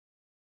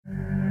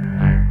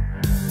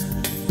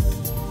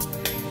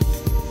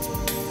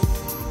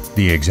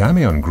The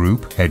EXAMION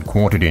Group,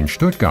 headquartered in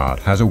Stuttgart,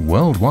 has a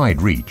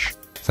worldwide reach.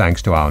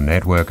 Thanks to our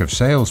network of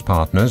sales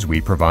partners, we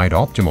provide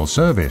optimal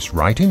service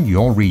right in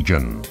your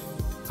region.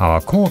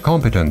 Our core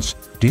competence: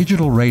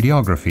 digital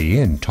radiography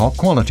in top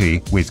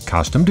quality with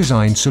custom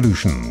designed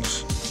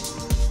solutions.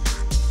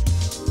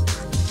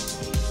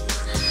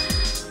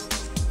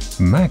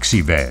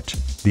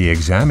 Maxivet, the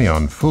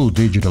EXAMION full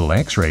digital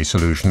X-ray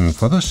solution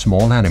for the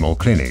small animal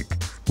clinic,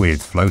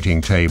 with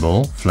floating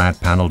table, flat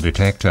panel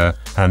detector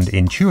and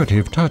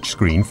intuitive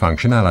touchscreen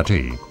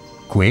functionality.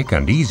 Quick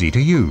and easy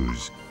to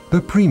use. The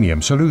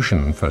premium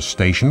solution for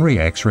stationary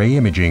X-ray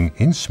imaging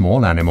in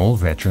small animal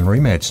veterinary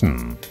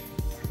medicine.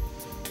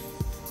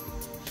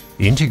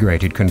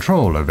 Integrated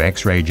control of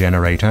X-ray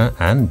generator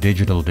and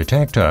digital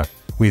detector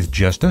with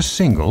just a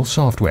single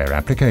software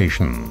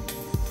application.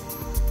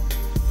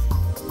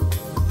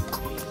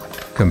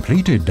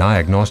 Completed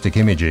diagnostic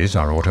images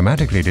are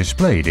automatically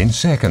displayed in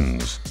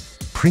seconds.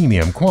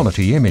 Premium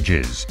quality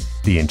images.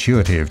 The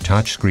intuitive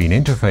touchscreen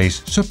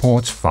interface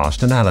supports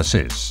fast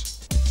analysis.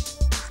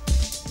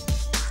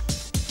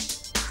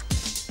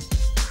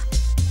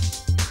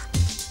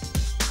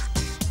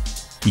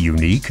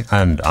 Unique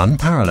and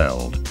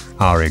unparalleled.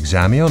 Our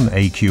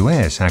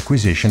X-AQS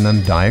acquisition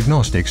and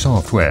diagnostic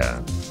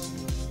software.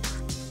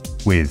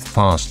 With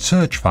fast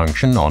search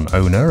function on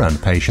owner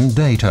and patient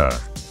data.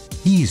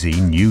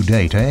 Easy new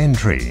data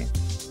entry.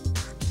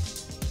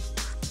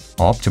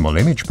 Optimal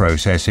image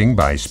processing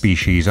by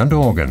species and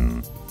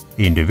organ.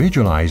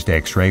 Individualized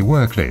X-ray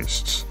work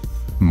lists.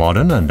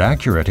 Modern and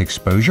accurate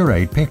exposure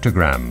aid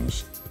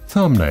pictograms.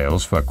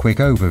 Thumbnails for quick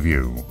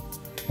overview.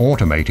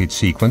 Automated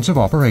sequence of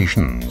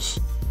operations.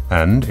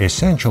 And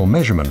essential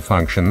measurement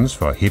functions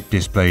for hip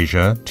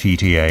dysplasia,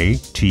 TTA,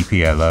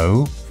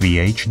 TPLO,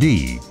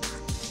 VHD.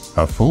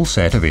 A full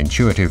set of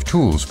intuitive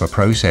tools for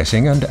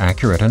processing and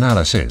accurate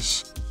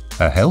analysis.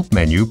 A help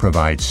menu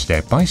provides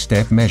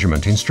step-by-step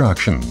measurement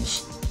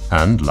instructions.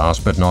 And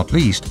last but not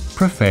least,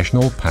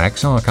 professional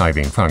PACS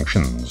archiving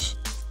functions.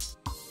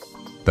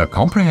 The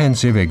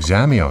comprehensive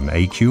EXAMION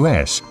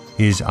AQS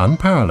is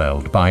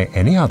unparalleled by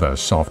any other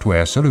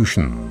software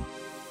solution.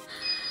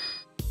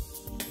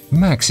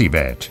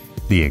 Maxivet,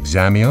 the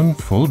EXAMION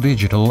full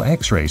digital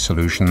X-ray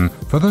solution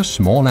for the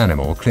small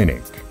animal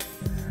clinic.